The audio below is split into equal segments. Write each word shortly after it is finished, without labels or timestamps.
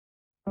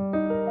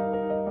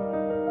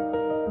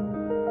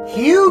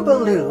Hugh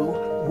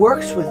Ballou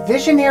works with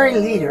visionary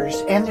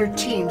leaders and their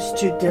teams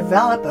to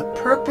develop a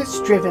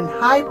purpose-driven,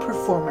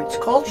 high-performance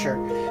culture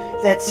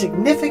that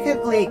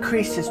significantly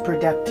increases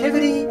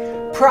productivity,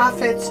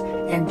 profits,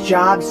 and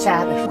job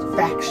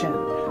satisfaction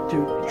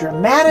through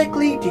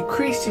dramatically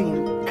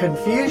decreasing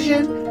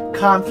confusion,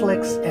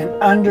 conflicts, and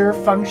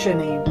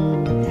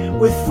under-functioning.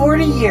 With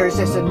 40 years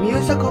as a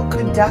musical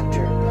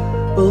conductor,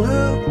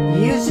 Ballou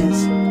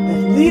uses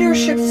the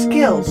leadership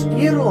skills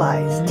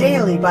utilized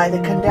daily by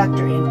the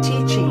conductor in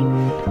teaching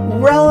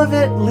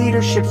relevant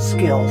leadership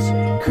skills,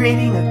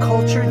 creating a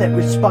culture that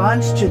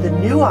responds to the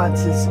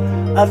nuances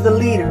of the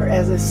leader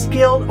as a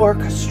skilled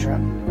orchestra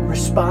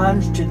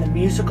responds to the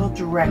musical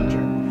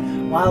director,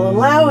 while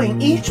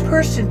allowing each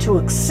person to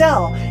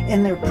excel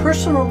in their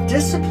personal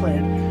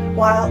discipline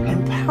while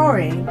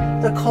empowering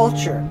the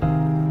culture.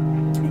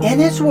 In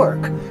his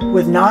work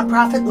with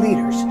nonprofit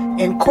leaders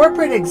and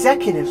corporate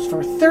executives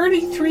for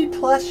 33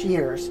 plus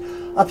years,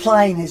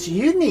 applying his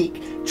unique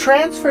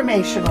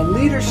transformational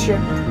leadership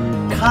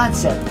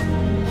concept,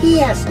 he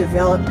has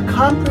developed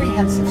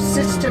comprehensive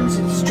systems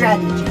and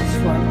strategies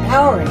for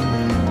empowering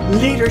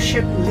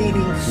leadership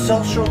leading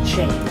social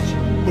change.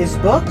 His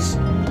books,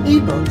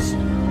 ebooks,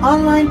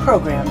 online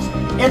programs,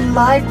 and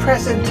live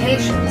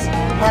presentations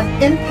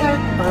have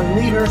impact on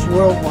leaders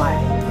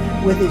worldwide.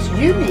 With his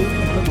unique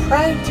and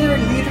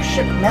proprietary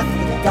leadership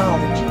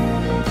methodology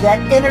that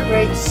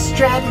integrates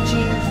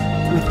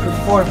strategies with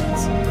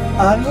performance,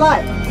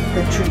 unlike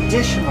the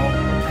traditional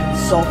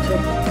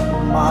consultant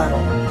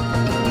model.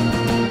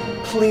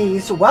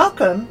 Please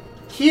welcome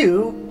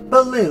Hugh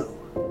Ballou.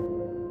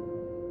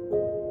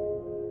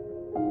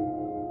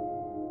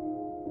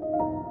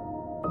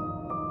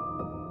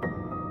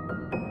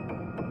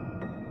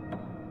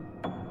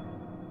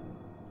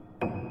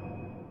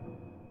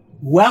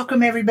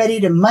 Welcome everybody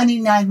to Money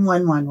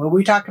 911, where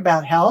we talk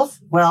about health,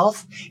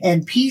 wealth,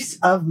 and peace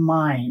of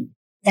mind.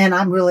 And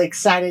I'm really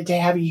excited to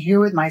have you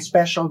here with my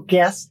special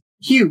guest,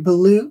 Hugh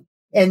Ballou.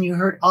 And you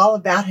heard all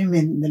about him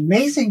in the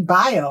amazing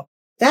bio.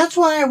 That's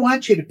why I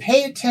want you to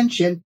pay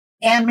attention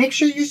and make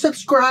sure you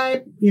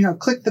subscribe,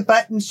 click the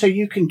button so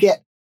you can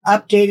get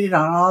updated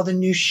on all the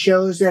new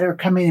shows that are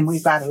coming. And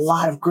we've got a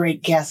lot of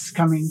great guests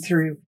coming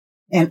through.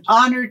 And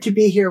honored to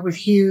be here with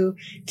Hugh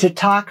to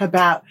talk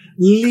about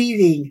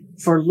leading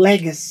for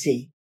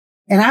legacy.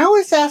 And I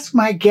always ask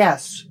my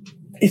guests,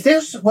 if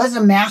this was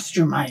a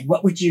mastermind,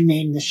 what would you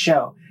name the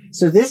show?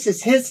 So this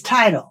is his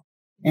title.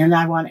 And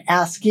I want to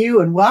ask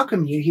you and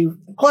welcome you. Hugh,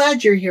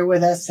 glad you're here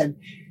with us, and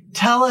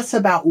tell us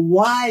about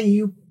why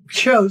you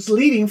chose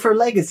Leading for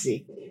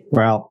Legacy.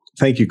 Well,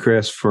 thank you,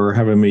 Kris, for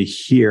having me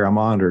here. I'm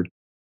honored.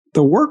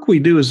 The work we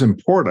do is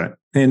important.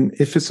 And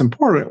if it's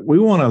important, we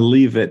want to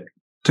leave it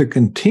to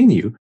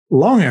continue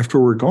long after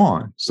we're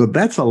gone. So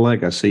that's a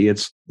legacy.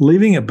 It's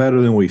leaving it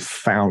better than we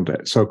found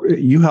it. So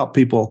you help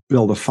people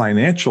build a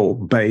financial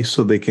base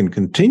so they can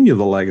continue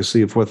the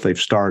legacy of what they've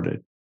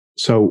started.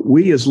 So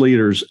we as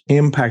leaders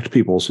impact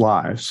people's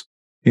lives.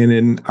 And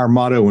in our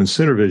motto in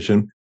Center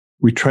Vision,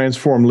 we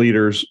transform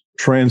leaders,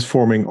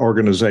 transforming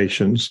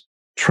organizations,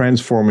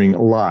 transforming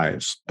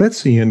lives.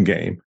 That's the end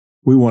game.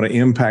 We want to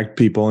impact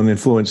people and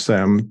influence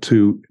them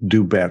to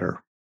do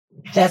better.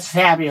 That's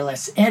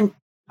fabulous. And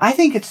I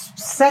think it's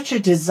such a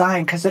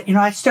design because,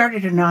 I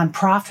started a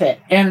nonprofit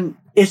and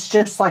it's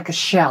just like a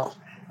shell.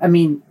 I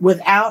mean,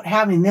 without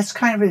having this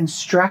kind of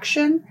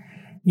instruction,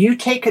 you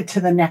take it to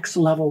the next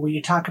level where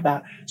you talk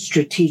about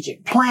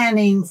strategic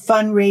planning,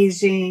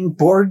 fundraising,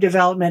 board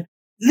development.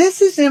 This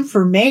is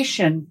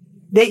information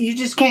that you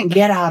just can't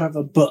get out of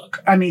a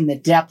book. I mean, the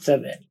depth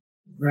of it,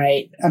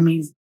 right? I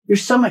mean,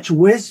 there's so much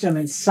wisdom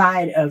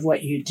inside of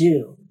what you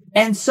do.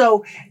 And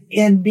so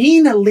in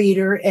being a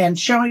leader and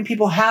showing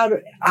people how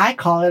to, I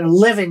call it a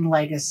living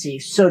legacy.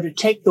 So to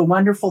take the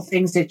wonderful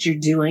things that you're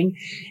doing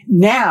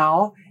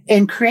now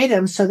and create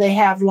them so they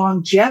have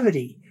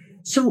longevity.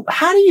 So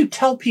how do you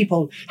tell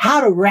people how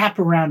to wrap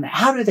around that?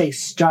 How do they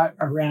start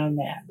around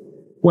that?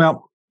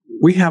 Well,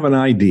 we have an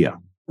idea.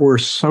 We're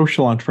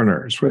social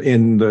entrepreneurs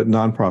in the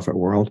nonprofit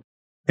world.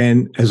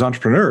 And as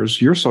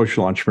entrepreneurs, you're a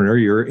social entrepreneur.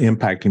 You're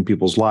impacting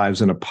people's lives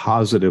in a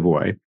positive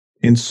way.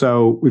 And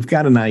so we've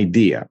got an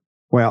idea.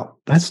 Well,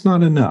 that's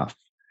not enough.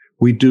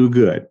 We do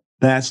good.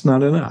 That's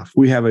not enough.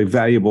 We have a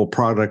valuable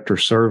product or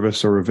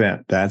service or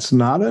event. That's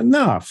not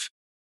enough.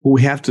 What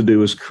we have to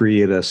do is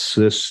create a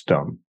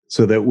system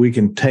so that we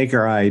can take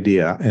our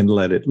idea and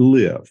let it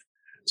live.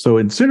 So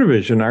in Center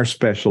Vision, our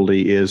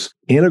specialty is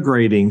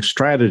integrating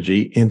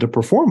strategy into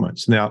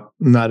performance. Now,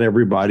 not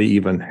everybody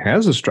even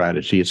has a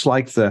strategy. It's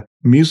like the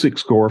music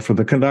score for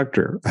the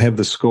conductor. I have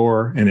the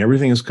score and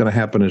everything that's going to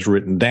happen is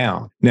written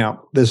down.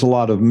 Now, there's a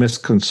lot of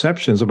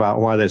misconceptions about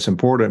why that's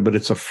important, but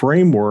it's a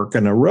framework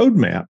and a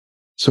roadmap.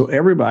 So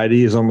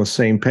everybody is on the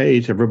same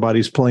page.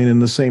 Everybody's playing in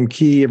the same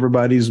key.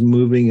 Everybody's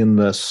moving in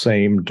the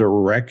same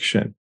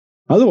direction.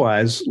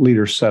 Otherwise,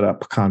 leaders set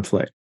up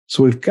conflict.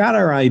 So we've got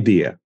our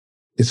idea.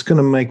 It's going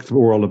to make the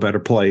world a better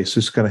place.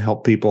 It's going to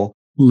help people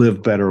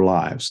live better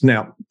lives.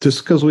 Now,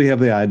 just because we have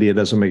the idea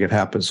doesn't make it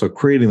happen. So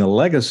creating a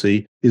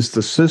legacy is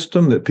the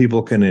system that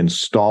people can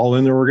install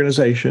in their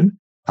organization.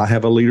 I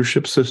have a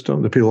leadership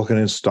system that people can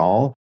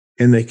install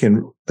and they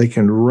can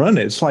run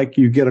it. It's like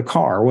you get a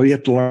car. Well, you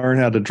have to learn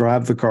how to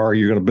drive the car.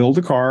 You're going to build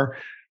the car.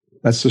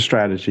 That's the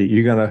strategy.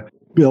 You're going to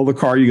build the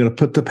car. You're going to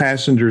put the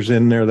passengers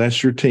in there.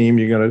 That's your team.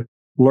 You're going to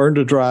learn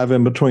to drive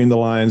in between the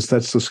lines.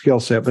 That's the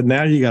skill set. But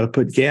now you got to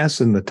put gas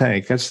in the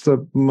tank. That's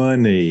the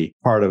money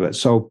part of it.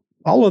 So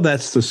all of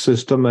that's the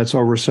system. That's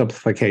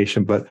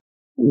oversimplification. But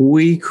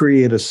we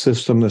create a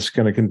system that's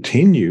going to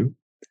continue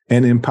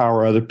and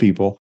empower other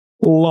people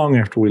long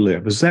after we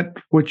live. Is that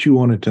what you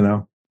wanted to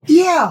know?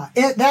 Yeah,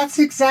 that's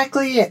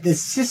exactly it. The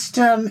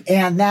system,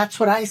 and that's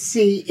what I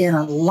see in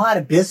a lot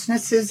of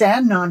businesses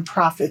and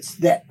nonprofits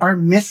that are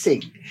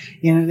missing.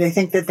 They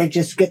think that they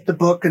just get the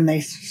book and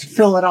they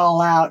fill it all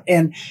out,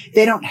 and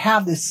they don't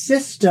have the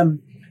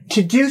system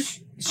to do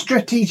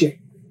strategic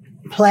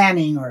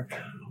planning or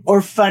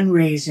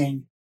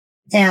fundraising.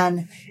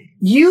 And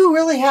you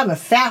really have a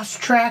fast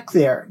track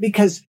there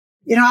because,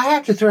 I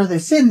have to throw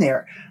this in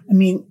there. I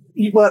mean,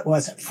 what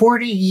was it?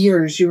 40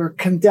 years you were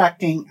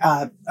conducting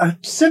a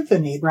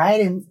symphony, right?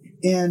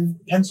 In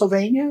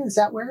Pennsylvania? Is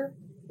that where?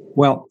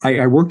 Well,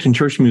 I worked in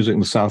church music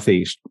in the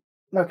Southeast.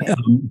 Okay.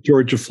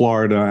 Georgia,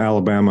 Florida,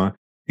 Alabama.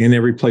 In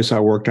every place I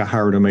worked, I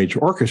hired a major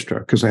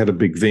orchestra because I had a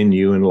big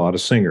venue and a lot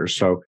of singers.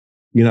 So,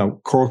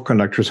 choral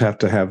conductors have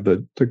to have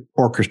the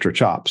orchestra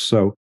chops.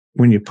 So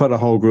when you put a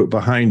whole group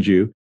behind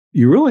you,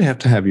 you really have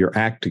to have your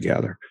act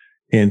together.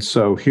 And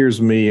so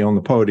here's me on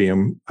the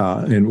podium,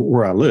 and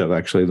where I live,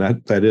 actually,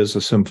 that is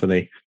a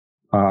symphony.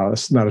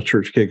 It's not a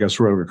church gig, it's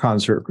a regular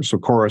concert, so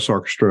chorus,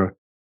 orchestra,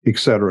 et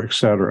cetera, et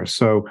cetera.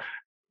 So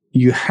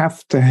you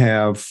have to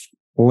have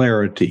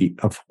clarity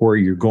of where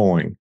you're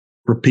going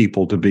for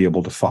people to be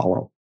able to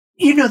follow.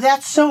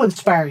 That's so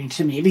inspiring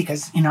to me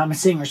because, I'm a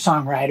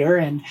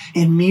singer-songwriter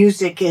and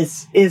music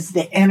is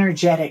the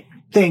energetic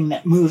thing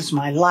that moves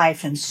my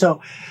life. And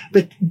so,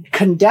 but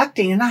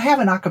conducting, and I have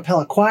an a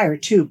cappella choir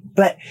too,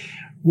 but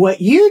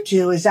what you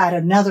do is at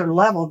another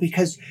level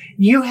because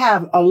you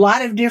have a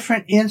lot of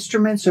different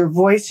instruments or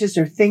voices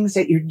or things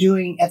that you're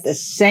doing at the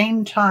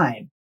same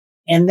time.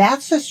 And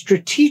that's a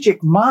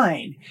strategic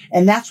mind.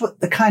 And that's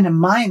what the kind of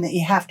mind that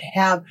you have to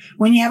have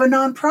when you have a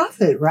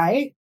nonprofit,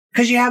 right?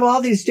 Because you have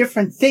all these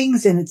different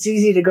things and it's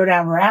easy to go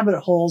down rabbit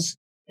holes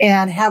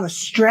and have a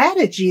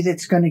strategy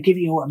that's going to give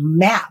you a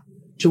map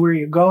to where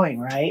you're going,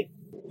 right?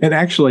 And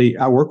actually,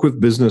 I work with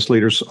business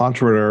leaders,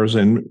 entrepreneurs,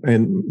 and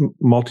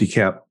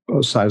multi-cap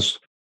size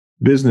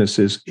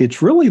businesses.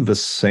 It's really the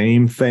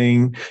same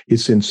thing.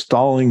 It's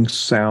installing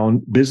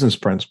sound business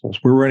principles.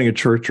 We're running a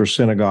church or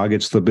synagogue.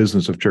 It's the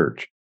business of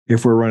church.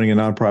 If we're running a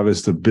nonprofit,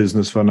 it's the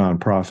business of a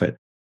nonprofit.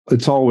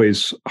 It's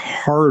always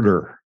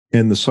harder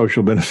in the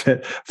social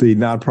benefit, the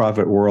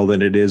nonprofit world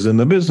than it is in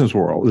the business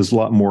world. There's a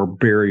lot more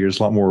barriers,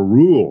 a lot more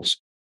rules.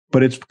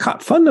 But it's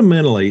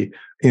fundamentally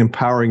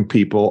empowering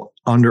people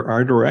under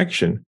our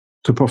direction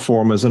to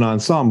perform as an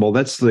ensemble.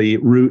 That's the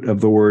root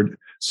of the word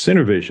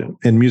synervision.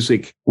 In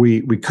music,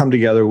 we come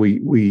together,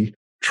 we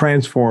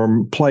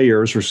transform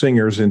players or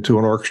singers into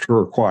an orchestra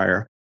or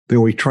choir.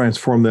 Then we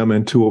transform them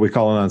into what we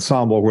call an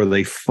ensemble where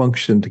they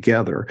function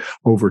together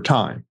over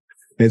time.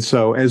 And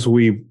so as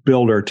we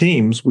build our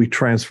teams, we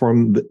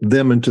transform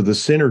them into the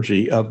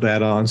synergy of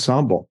that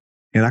ensemble.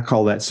 And I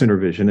call that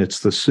synervision.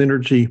 It's the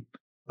synergy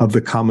of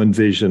the common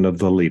vision of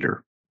the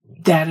leader.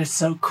 That is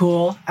so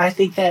cool. I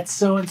think that's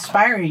so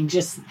inspiring,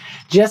 just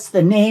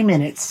the name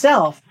in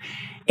itself.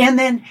 And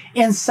then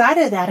inside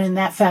of that, in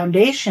that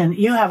foundation,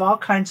 you have all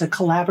kinds of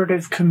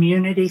collaborative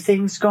community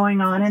things going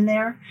on in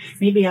there.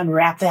 Maybe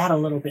unwrap that a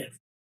little bit.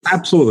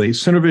 Absolutely.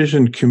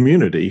 Synervision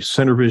Community.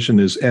 Synervision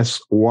is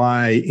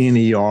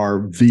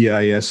SYNERVISION.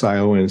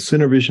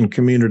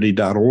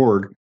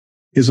 Synervisioncommunity.org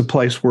is a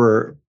place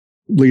where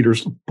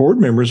leaders, board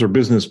members, or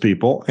business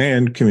people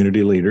and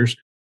community leaders,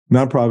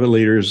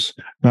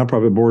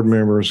 nonprofit board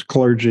members,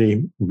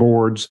 clergy,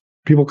 boards,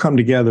 people come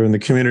together in the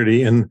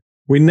community and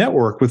we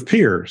network with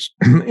peers.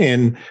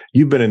 And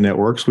you've been in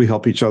networks. We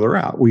help each other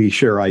out. We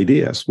share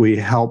ideas. We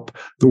help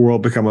the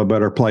world become a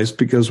better place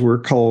because we're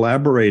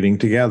collaborating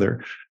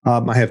together.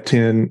 I have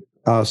 10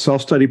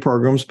 self-study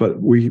programs,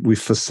 but we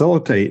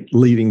facilitate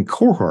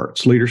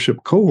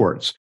leadership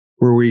cohorts,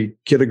 where we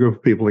get a group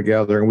of people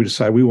together and we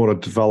decide we want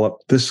to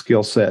develop this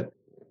skill set.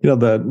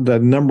 The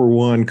number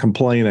one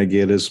complaint I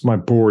get is my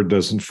board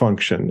doesn't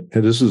function.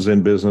 And this is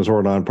in business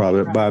or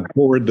nonprofit. My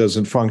board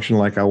doesn't function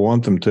like I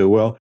want them to.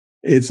 Well,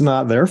 it's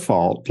not their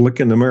fault.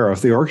 Look in the mirror.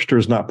 If the orchestra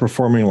is not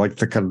performing like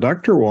the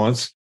conductor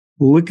wants,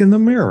 look in the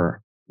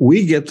mirror.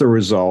 We get the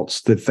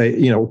results that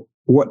they,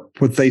 what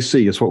they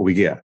see is what we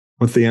get.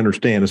 What they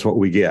understand is what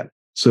we get.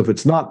 So if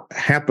it's not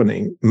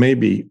happening,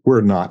 maybe we're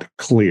not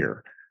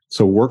clear.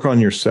 So work on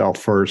yourself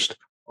first.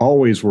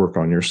 Always work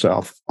on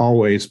yourself.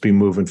 Always be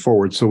moving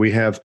forward. So we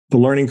have the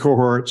learning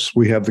cohorts.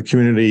 We have the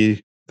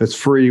community that's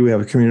free. We have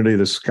a community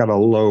that's got a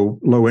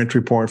low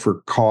entry point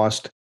for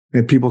cost.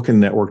 And people can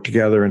network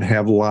together and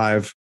have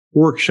live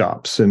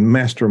workshops and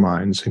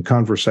masterminds and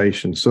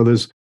conversations. So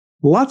there's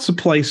lots of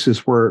places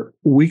where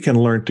we can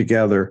learn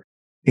together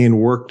and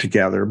work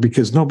together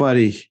because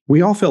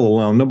we all feel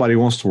alone. Nobody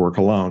wants to work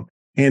alone.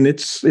 And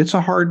it's a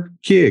hard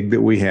gig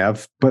that we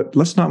have, but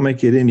let's not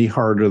make it any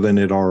harder than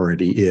it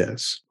already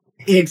is.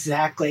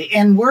 Exactly.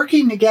 And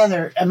working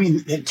together, I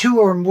mean, the two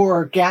or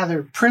more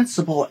gathered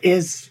principle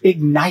is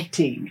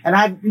igniting. And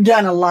I've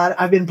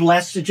been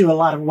blessed to do a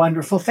lot of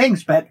wonderful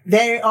things, but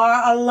they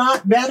are a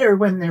lot better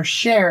when they're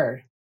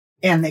shared.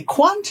 And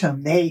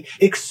they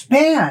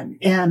expand,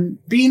 and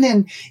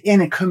being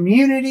in a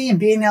community and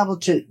being able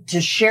to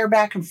share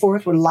back and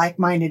forth with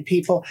like-minded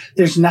people,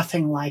 there's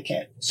nothing like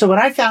it. So when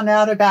I found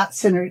out about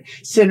Center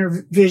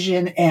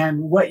Vision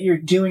and what you're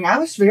doing, I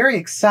was very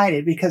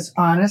excited because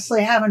honestly,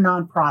 I have a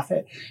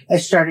nonprofit I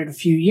started a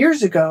few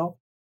years ago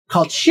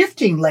called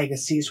Shifting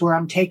Legacies, where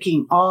I'm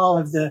taking all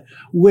of the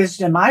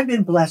wisdom I've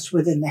been blessed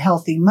with in the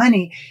healthy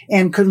money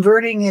and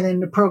converting it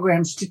into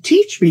programs to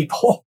teach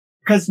people.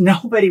 Because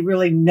nobody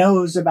really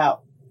knows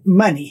about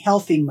money,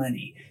 healthy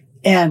money,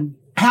 and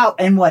how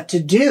and what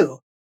to do,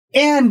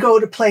 and go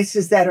to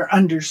places that are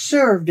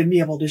underserved and be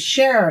able to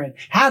share and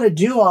how to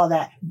do all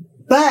that.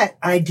 But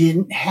I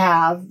didn't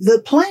have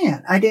the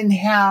plan. I didn't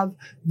have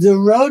the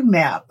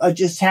roadmap. I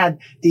just had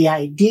the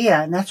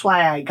idea. And that's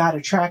why I got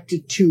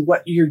attracted to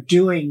what you're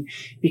doing,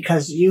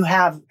 because you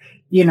have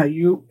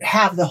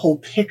the whole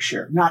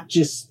picture, not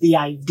just the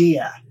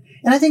idea.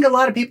 And I think a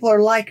lot of people are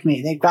like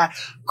me. They've got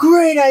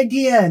great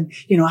idea. And,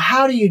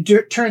 how do you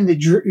turn the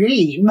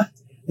dream? I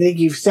think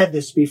you've said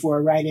this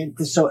before, right?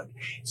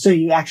 So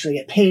you actually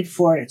get paid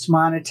for it. It's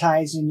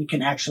monetized and you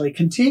can actually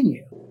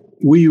continue.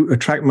 We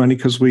attract money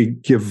because we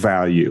give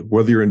value.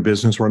 Whether you're in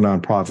business or a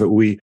nonprofit,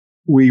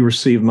 we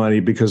receive money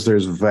because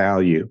there's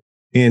value.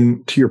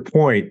 And to your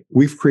point,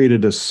 we've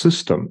created a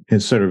system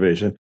in Center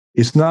Vision.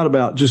 It's not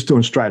about just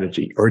doing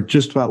strategy or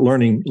just about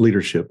learning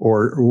leadership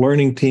or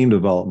learning team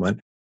development.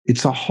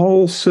 It's a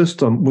whole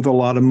system with a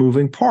lot of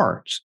moving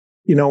parts.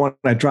 When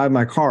I drive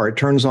my car, it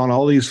turns on,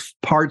 all these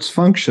parts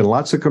function,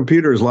 lots of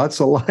computers, lots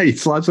of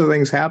lights, lots of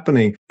things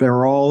happening.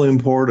 They're all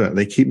important.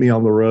 They keep me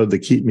on the road. They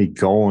keep me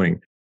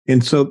going.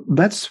 And so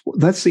that's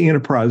the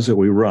enterprise that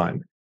we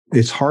run.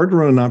 It's hard to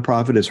run a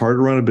nonprofit. It's hard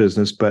to run a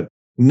business, but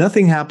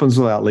nothing happens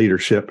without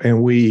leadership.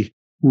 And we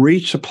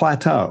reach a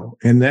plateau,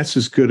 and that's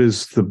as good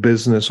as the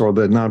business or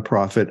the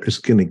nonprofit is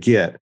going to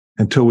get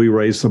until we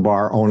raise the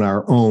bar on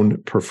our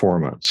own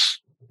performance.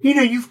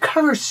 You've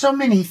covered so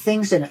many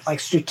things in it, like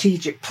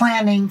strategic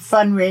planning,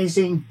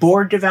 fundraising,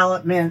 board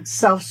development,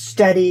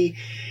 self-study,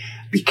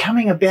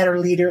 becoming a better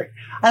leader.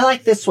 I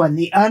like this one,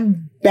 the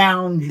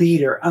unbound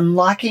leader,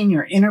 unlocking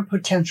your inner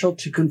potential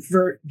to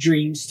convert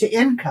dreams to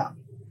income.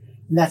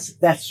 And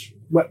that's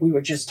what we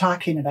were just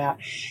talking about.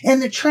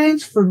 And the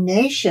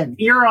transformation,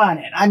 you're on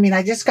it. I mean,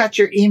 I just got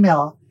your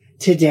email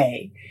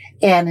today,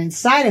 and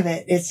inside of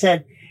it, it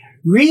said,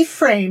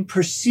 reframe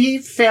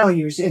perceived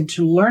failures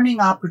into learning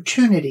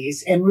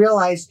opportunities and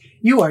realize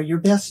you are your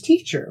best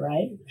teacher,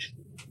 right?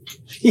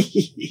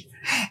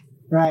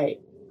 Right.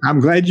 I'm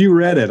glad you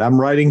read it. I'm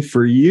writing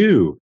for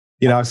you.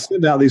 I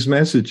send out these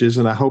messages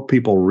and I hope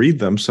people read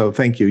them. So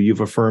thank you.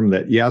 You've affirmed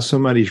that. Yeah,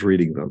 somebody's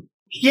reading them.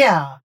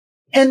 Yeah.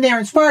 And they're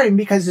inspiring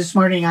because this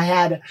morning I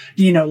had,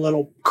 a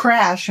little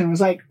crash and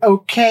was like,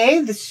 okay,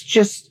 this is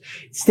just,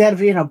 instead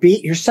of,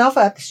 beat yourself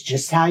up, it's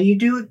just how you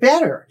do it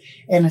better.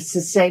 And it's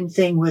the same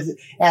thing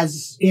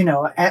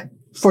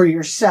for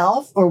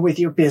yourself or with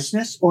your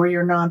business or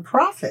your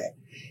nonprofit.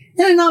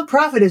 And a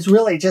nonprofit is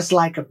really just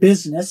like a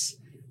business,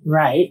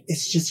 right?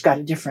 It's just got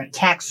a different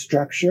tax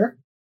structure.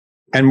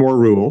 And more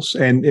rules.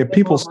 And if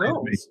people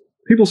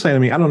say to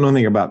me, I don't know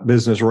anything about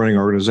business running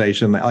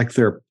organization, like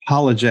they're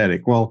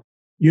apologetic. Well,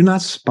 you're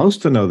not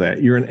supposed to know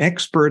that. You're an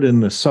expert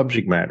in the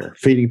subject matter,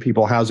 feeding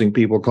people, housing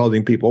people,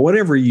 clothing people,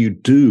 whatever you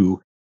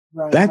do,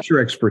 right. That's your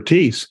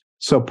expertise.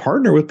 So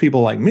partner with people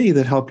like me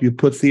that help you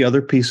put the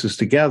other pieces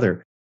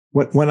together.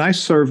 When I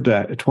served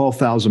at a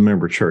 12,000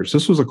 member church,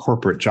 this was a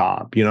corporate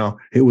job.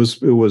 It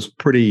was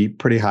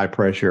pretty high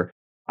pressure.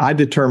 I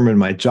determined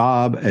my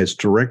job as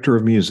director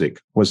of music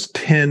was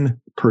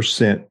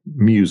 10%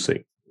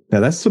 music. Now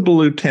that's the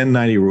Ballou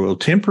 1090 rule.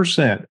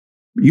 10%.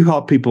 You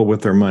help people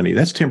with their money.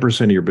 That's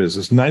 10% of your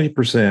business.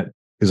 90%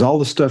 is all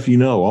the stuff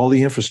all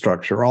the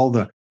infrastructure, all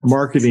the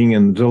marketing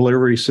and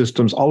delivery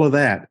systems, all of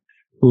that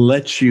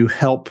lets you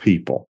help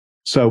people.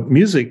 So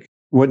music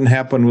wouldn't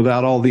happen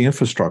without all the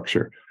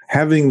infrastructure.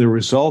 Having the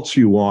results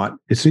you want,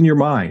 it's in your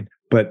mind,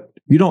 but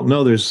you don't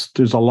know there's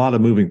a lot of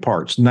moving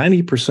parts.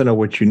 90% of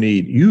what you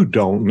need, you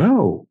don't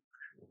know.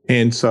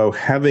 And so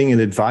having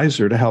an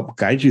advisor to help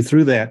guide you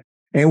through that,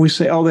 and we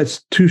say, oh,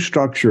 that's too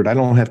structured. I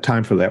don't have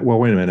time for that. Well,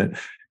 wait a minute.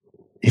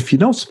 If you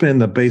don't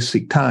spend the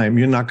basic time,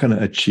 you're not going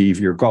to achieve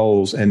your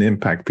goals and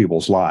impact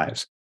people's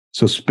lives.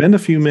 So spend a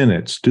few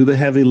minutes, do the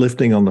heavy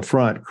lifting on the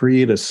front,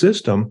 create a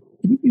system.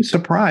 You'd be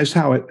surprised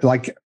how it,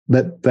 like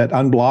that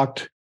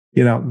unblocked,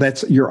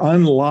 you're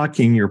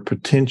unlocking your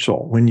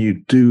potential when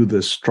you do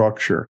the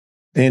structure.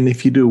 And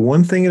if you do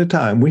one thing at a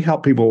time, we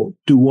help people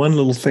do one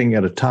little thing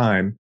at a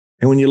time.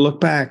 And when you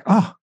look back,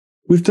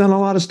 We've done a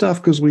lot of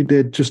stuff because we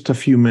did just a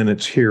few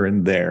minutes here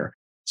and there.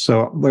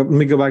 So let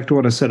me go back to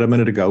what I said a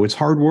minute ago. It's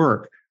hard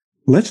work.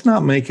 Let's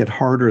not make it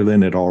harder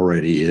than it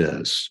already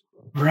is.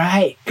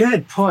 Right.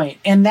 Good point.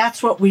 And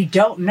that's what we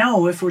don't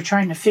know if we're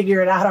trying to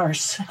figure it out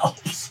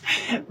ourselves.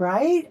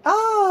 Right?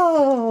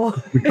 Oh.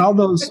 We call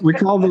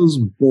those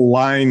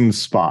blind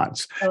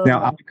spots.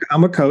 Now,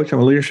 I'm a coach.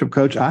 I'm a leadership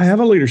coach. I have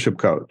a leadership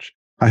coach.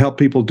 I help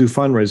people do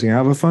fundraising. I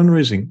have a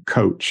fundraising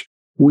coach.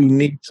 We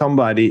need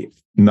somebody,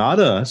 not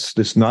us,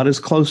 that's not as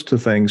close to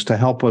things, to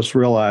help us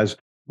realize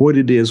what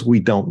it is we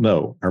don't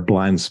know, our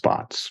blind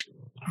spots.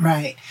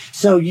 Right.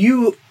 So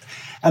you,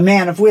 a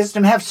man of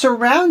wisdom, have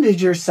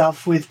surrounded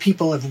yourself with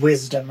people of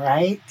wisdom,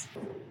 right?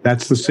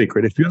 That's the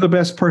secret. If you're the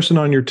best person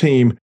on your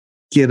team,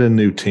 get a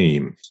new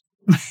team.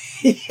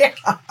 Yeah.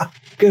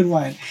 Good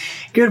one.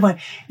 Good one.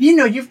 You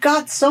know, you've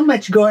got so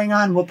much going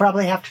on. We'll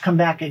probably have to come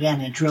back again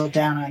and drill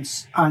down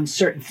on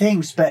certain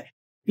things. But,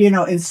 you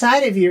know,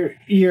 inside of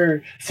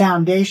your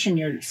foundation,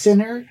 your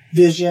center,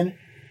 vision,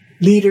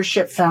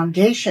 leadership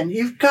foundation,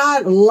 you've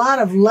got a lot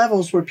of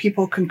levels where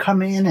people can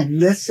come in and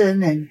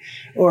listen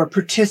or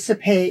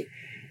participate.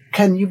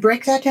 Can you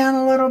break that down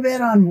a little bit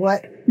on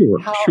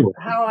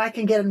how I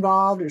can get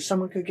involved or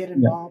someone could get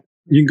involved?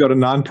 You can go to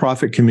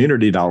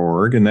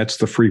nonprofitcommunity.org, and that's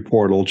the free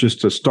portal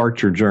just to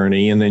start your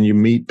journey. And then you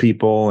meet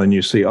people and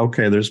you see,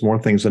 okay, there's more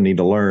things I need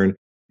to learn.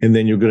 And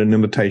then you'll get an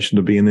invitation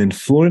to be an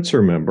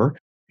influencer member.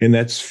 And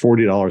that's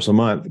 $40 a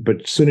month.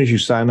 But as soon as you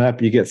sign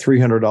up, you get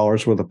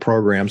 $300 worth of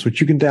programs,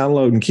 which you can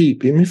download and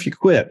keep, even if you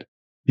quit.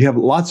 You have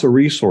lots of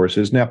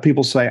resources. Now,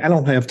 people say, I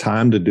don't have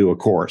time to do a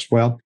course.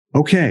 Well,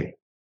 okay,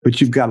 but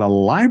you've got a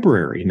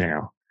library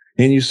now.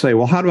 And you say,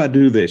 well, how do I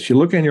do this? You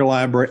look in your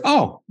library.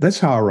 Oh, that's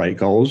how I write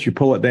goals. You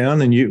pull it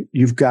down and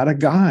you've got a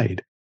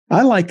guide.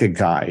 I like a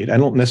guide. I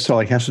don't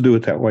necessarily have to do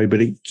it that way,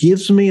 but it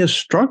gives me a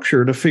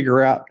structure to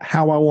figure out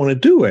how I want to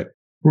do it.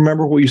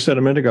 Remember what you said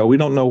a minute ago, we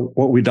don't know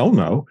what we don't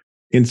know.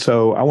 And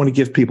so I want to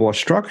give people a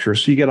structure.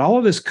 So you get all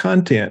of this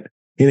content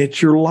and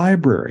it's your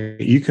library.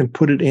 You can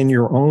put it in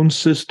your own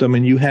system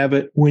and you have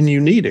it when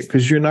you need it,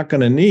 because you're not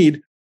going to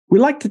need. We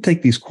like to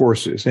take these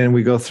courses and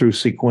we go through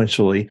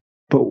sequentially,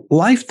 but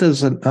life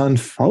doesn't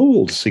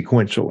unfold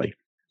sequentially.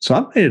 So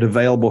I've made it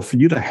available for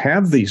you to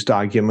have these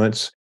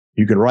documents.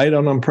 You can write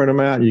on them, print them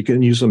out. You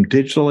can use them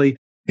digitally,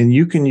 and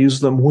you can use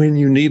them when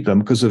you need them.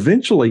 Because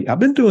eventually, I've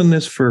been doing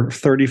this for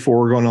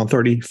 34, going on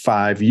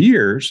 35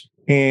 years,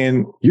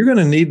 and you're going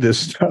to need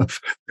this stuff,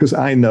 because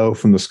I know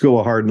from the School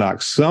of Hard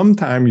Knocks,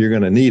 sometime you're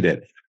going to need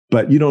it,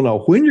 but you don't know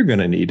when you're going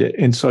to need it.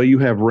 And so you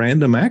have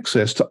random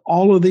access to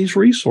all of these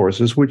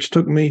resources, which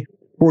took me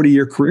a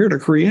 40-year career to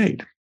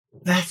create.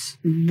 That's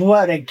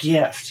what a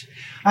gift.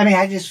 I mean,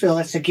 I just feel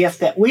it's a gift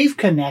that we've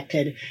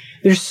connected.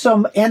 There's so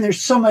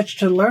much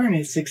to learn.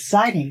 It's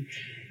exciting.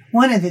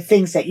 One of the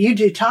things that you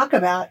do talk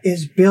about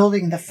is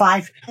building the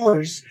 5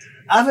 pillars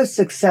of a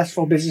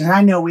successful business.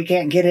 I know we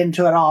can't get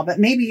into it all, but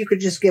maybe you could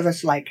just give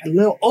us like a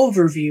little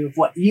overview of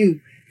what you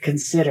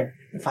consider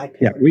the 5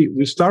 pillars. Yeah,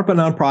 we start up a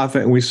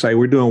nonprofit and we say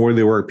we're doing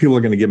worthy work. People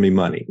are going to give me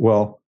money.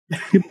 Well,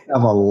 people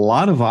have a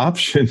lot of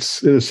options.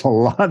 There's a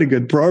lot of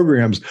good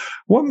programs.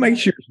 What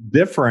makes yours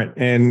different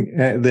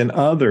than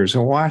others?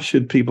 And why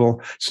should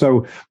people?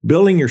 So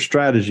building your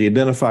strategy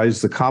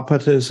identifies the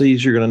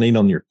competencies you're going to need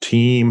on your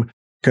team,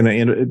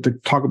 going to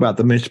talk about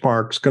the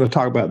benchmarks, going to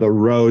talk about the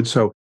road.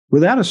 So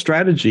without a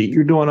strategy,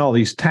 you're doing all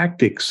these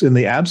tactics in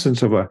the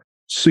absence of a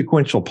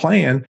sequential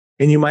plan.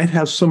 And you might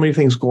have so many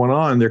things going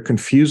on. They're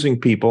confusing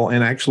people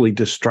and actually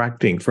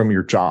distracting from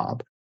your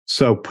job.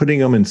 So putting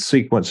them in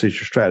sequence is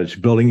your strategy,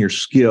 building your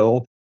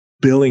skill,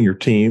 building your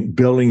team,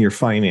 building your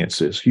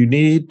finances. You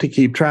need to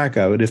keep track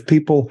of it. If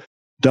people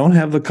don't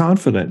have the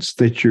confidence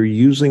that you're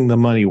using the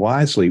money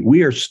wisely,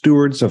 we are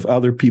stewards of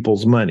other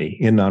people's money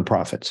in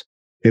nonprofits.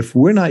 If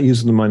we're not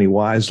using the money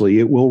wisely,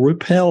 it will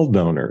repel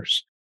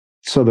donors.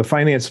 So the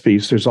finance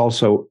piece, there's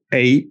also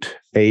eight,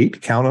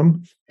 count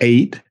them,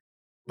 8,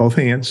 both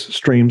hands,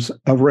 streams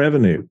of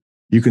revenue.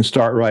 You can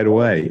start right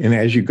away. And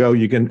as you go,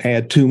 you can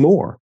add 2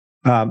 more.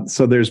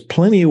 So there's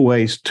plenty of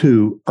ways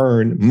to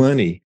earn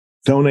money.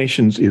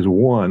 Donations is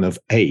one of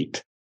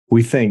 8.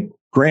 We think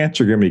grants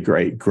are going to be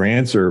great.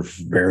 Grants are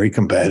very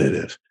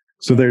competitive.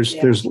 So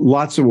there's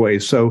lots of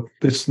ways. So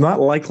it's not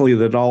likely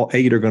that all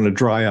 8 are going to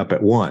dry up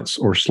at once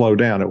or slow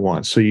down at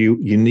once. So you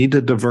need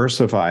to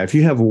diversify. If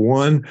you have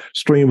one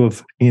stream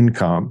of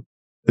income,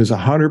 there's a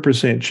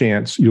 100%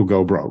 chance you'll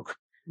go broke.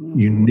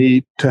 You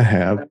need to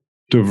have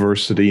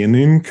diversity in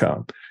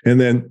income. And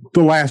then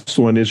the last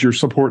one is your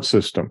support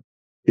system.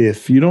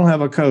 If you don't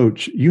have a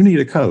coach, you need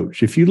a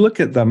coach. If you look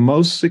at the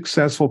most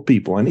successful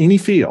people in any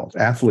field,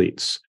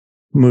 athletes,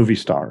 movie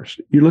stars,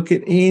 you look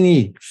at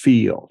any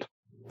field,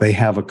 they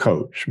have a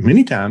coach.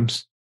 Many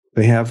times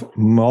they have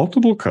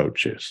multiple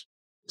coaches.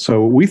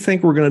 So we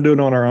think we're going to do it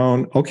on our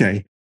own.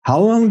 Okay, how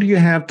long do you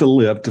have to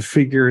live to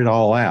figure it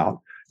all out?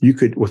 You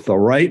could, with the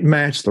right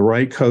match, the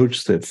right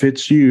coach that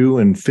fits you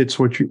and fits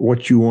what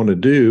you want to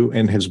do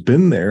and has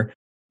been there,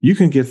 you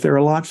can get there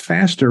a lot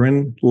faster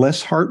and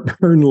less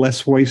heartburn,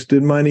 less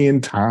wasted money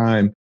and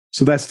time.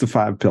 So that's the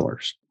 5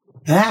 pillars.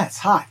 That's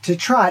hot to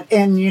trot.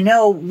 And,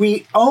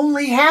 we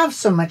only have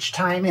so much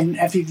time. And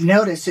if you've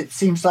noticed, it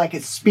seems like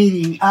it's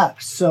speeding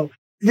up. So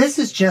this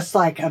is just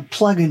like a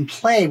plug and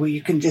play where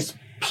you can just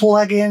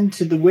plug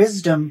into the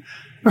wisdom,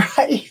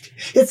 right?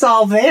 It's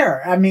all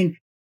there. I mean,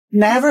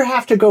 never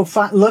have to go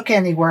look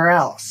anywhere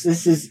else.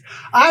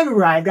 I've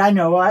arrived. I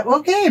know,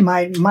 okay,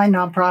 my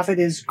nonprofit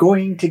is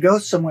going to go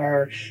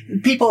somewhere.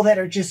 People that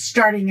are just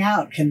starting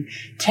out can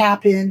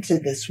tap into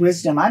this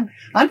wisdom. I'm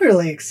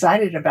really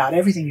excited about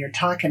everything you're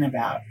talking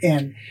about.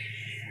 And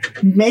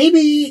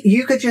maybe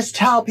you could just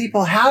tell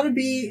people how to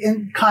be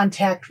in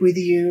contact with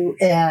you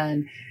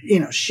and,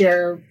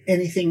 share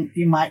anything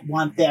you might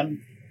want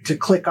them to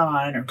click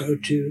on or go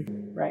to,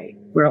 right?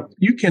 Well,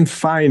 you can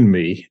find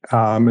me,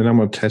 and I'm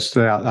going to test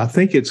it out. I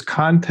think it's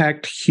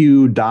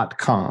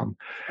contacthugh.com.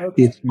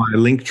 Okay. It's my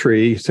link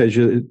tree. It says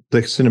the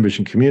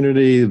Cinevision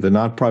community, the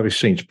Nonprofit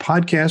Exchange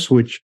podcast,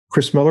 which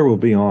Kris Miller will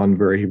be on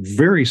very,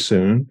 very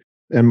soon,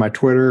 and my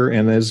Twitter,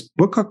 and there's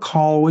book a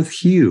call with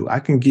Hugh. I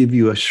can give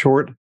you a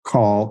short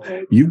call.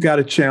 You've got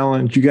a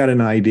challenge. You got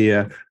an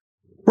idea.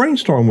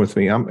 Brainstorm with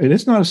me. And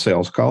it's not a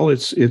sales call.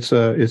 It's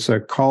a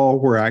call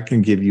where I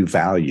can give you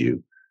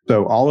value.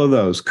 So all of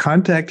those,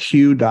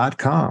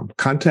 contacthugh.com,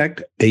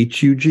 contact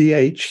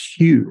H-U-G-H,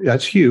 Hugh,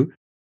 that's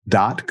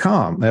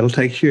Hugh.com. That'll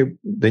take you,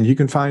 then you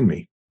can find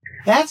me.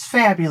 That's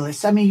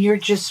fabulous. I mean, you're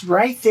just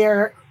right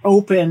there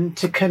open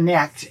to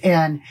connect.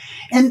 And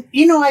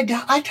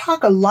I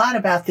talk a lot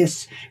about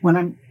this when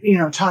I'm,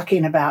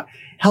 talking about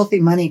healthy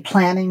money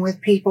planning with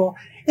people.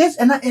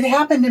 And it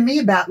happened to me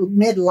about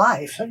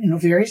midlife,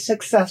 very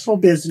successful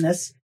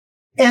business.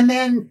 And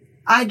then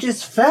I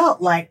just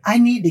felt like I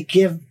need to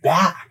give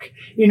back.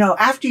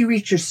 After you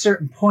reach a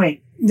certain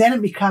point, then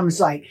it becomes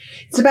like,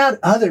 it's about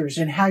others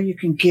and how you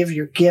can give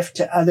your gift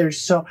to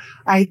others. So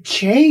I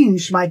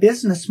changed my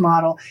business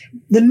model.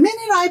 The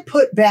minute I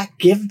put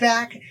give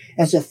back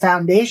as a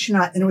foundation,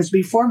 and it was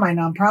before my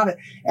nonprofit,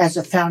 as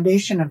a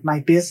foundation of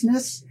my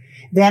business,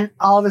 then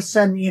all of a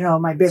sudden,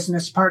 my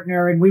business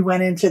partner and we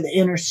went into the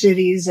inner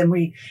cities and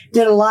we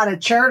did a lot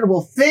of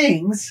charitable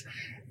things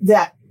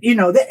that,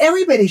 that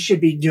everybody should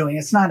be doing.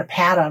 It's not a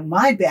pat on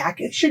my back.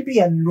 It should be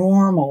a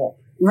normal,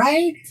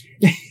 right?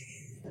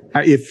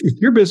 If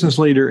you're a business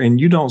leader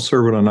and you don't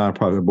serve on a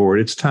nonprofit board,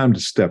 it's time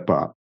to step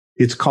up.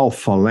 It's called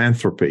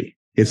philanthropy.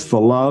 It's the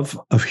love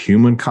of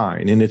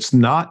humankind. And it's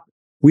not,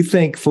 we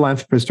think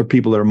philanthropists are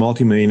people that are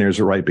multimillionaires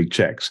that write big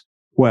checks.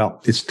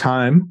 Well, it's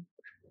time,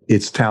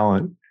 it's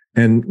talent,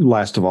 and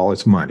last of all,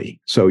 it's money.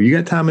 So you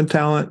got time and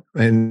talent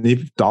and a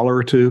dollar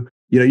or two,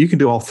 you can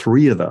do all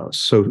three of those.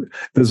 So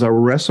there's a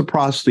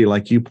reciprocity,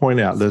 like you point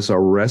out, there's a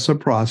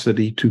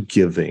reciprocity to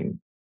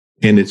giving,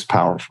 and it's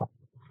powerful.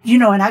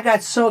 And I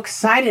got so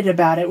excited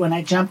about it when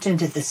I jumped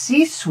into the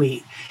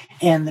C-suite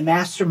and the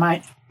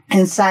mastermind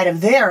inside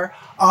of there.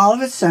 All of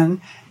a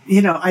sudden,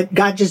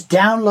 God just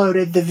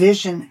downloaded the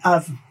vision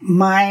of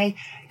my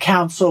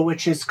council,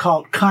 which is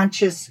called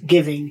Conscious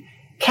Giving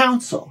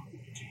Council.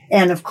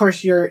 And of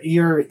course,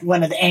 you're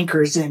one of the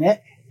anchors in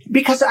it,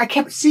 because I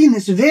kept seeing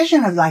this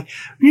vision of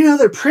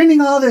they're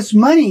printing all this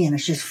money and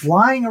it's just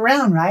flying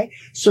around, right?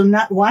 So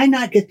why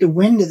not get the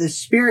wind of the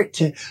spirit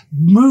to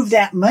move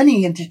that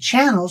money into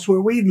channels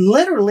where we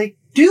literally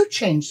do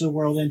change the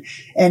world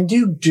and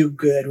do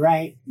good,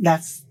 right?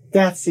 That's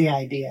the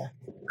idea.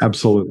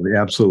 Absolutely.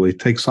 Absolutely. It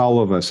takes all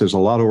of us. There's a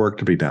lot of work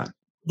to be done.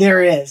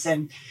 There is.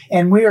 And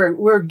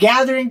we're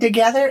gathering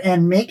together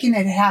and making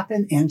it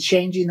happen and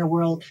changing the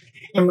world.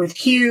 And with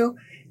Hugh,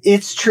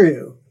 it's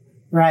true,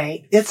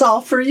 right? It's all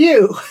for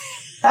you.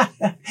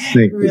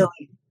 Thank really.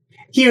 You.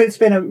 Hugh, it's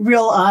been a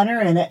real honor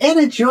and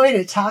a joy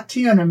to talk to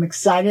you. And I'm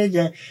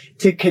excited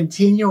to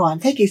continue on.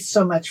 Thank you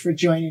so much for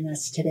joining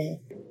us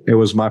today. It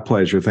was my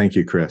pleasure. Thank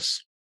you,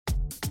 Kris.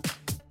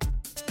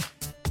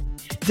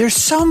 There's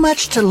so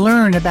much to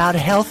learn about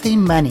healthy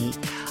money.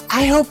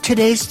 I hope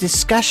today's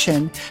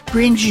discussion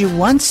brings you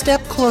one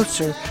step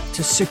closer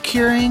to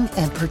securing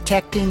and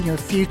protecting your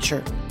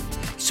future.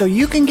 So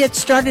you can get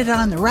started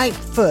on the right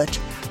foot,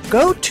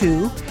 go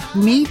to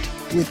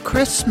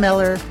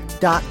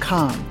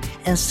meetwithkrismiller.com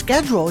and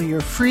schedule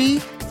your free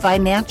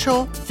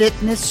financial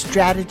fitness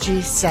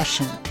strategy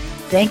session.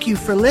 Thank you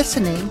for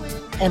listening,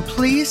 and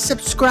please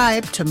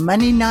subscribe to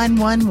Money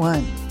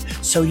 911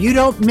 so you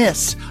don't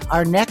miss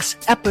our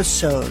next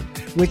episode,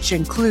 which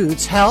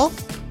includes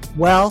health,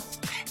 wealth,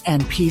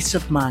 and peace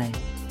of mind.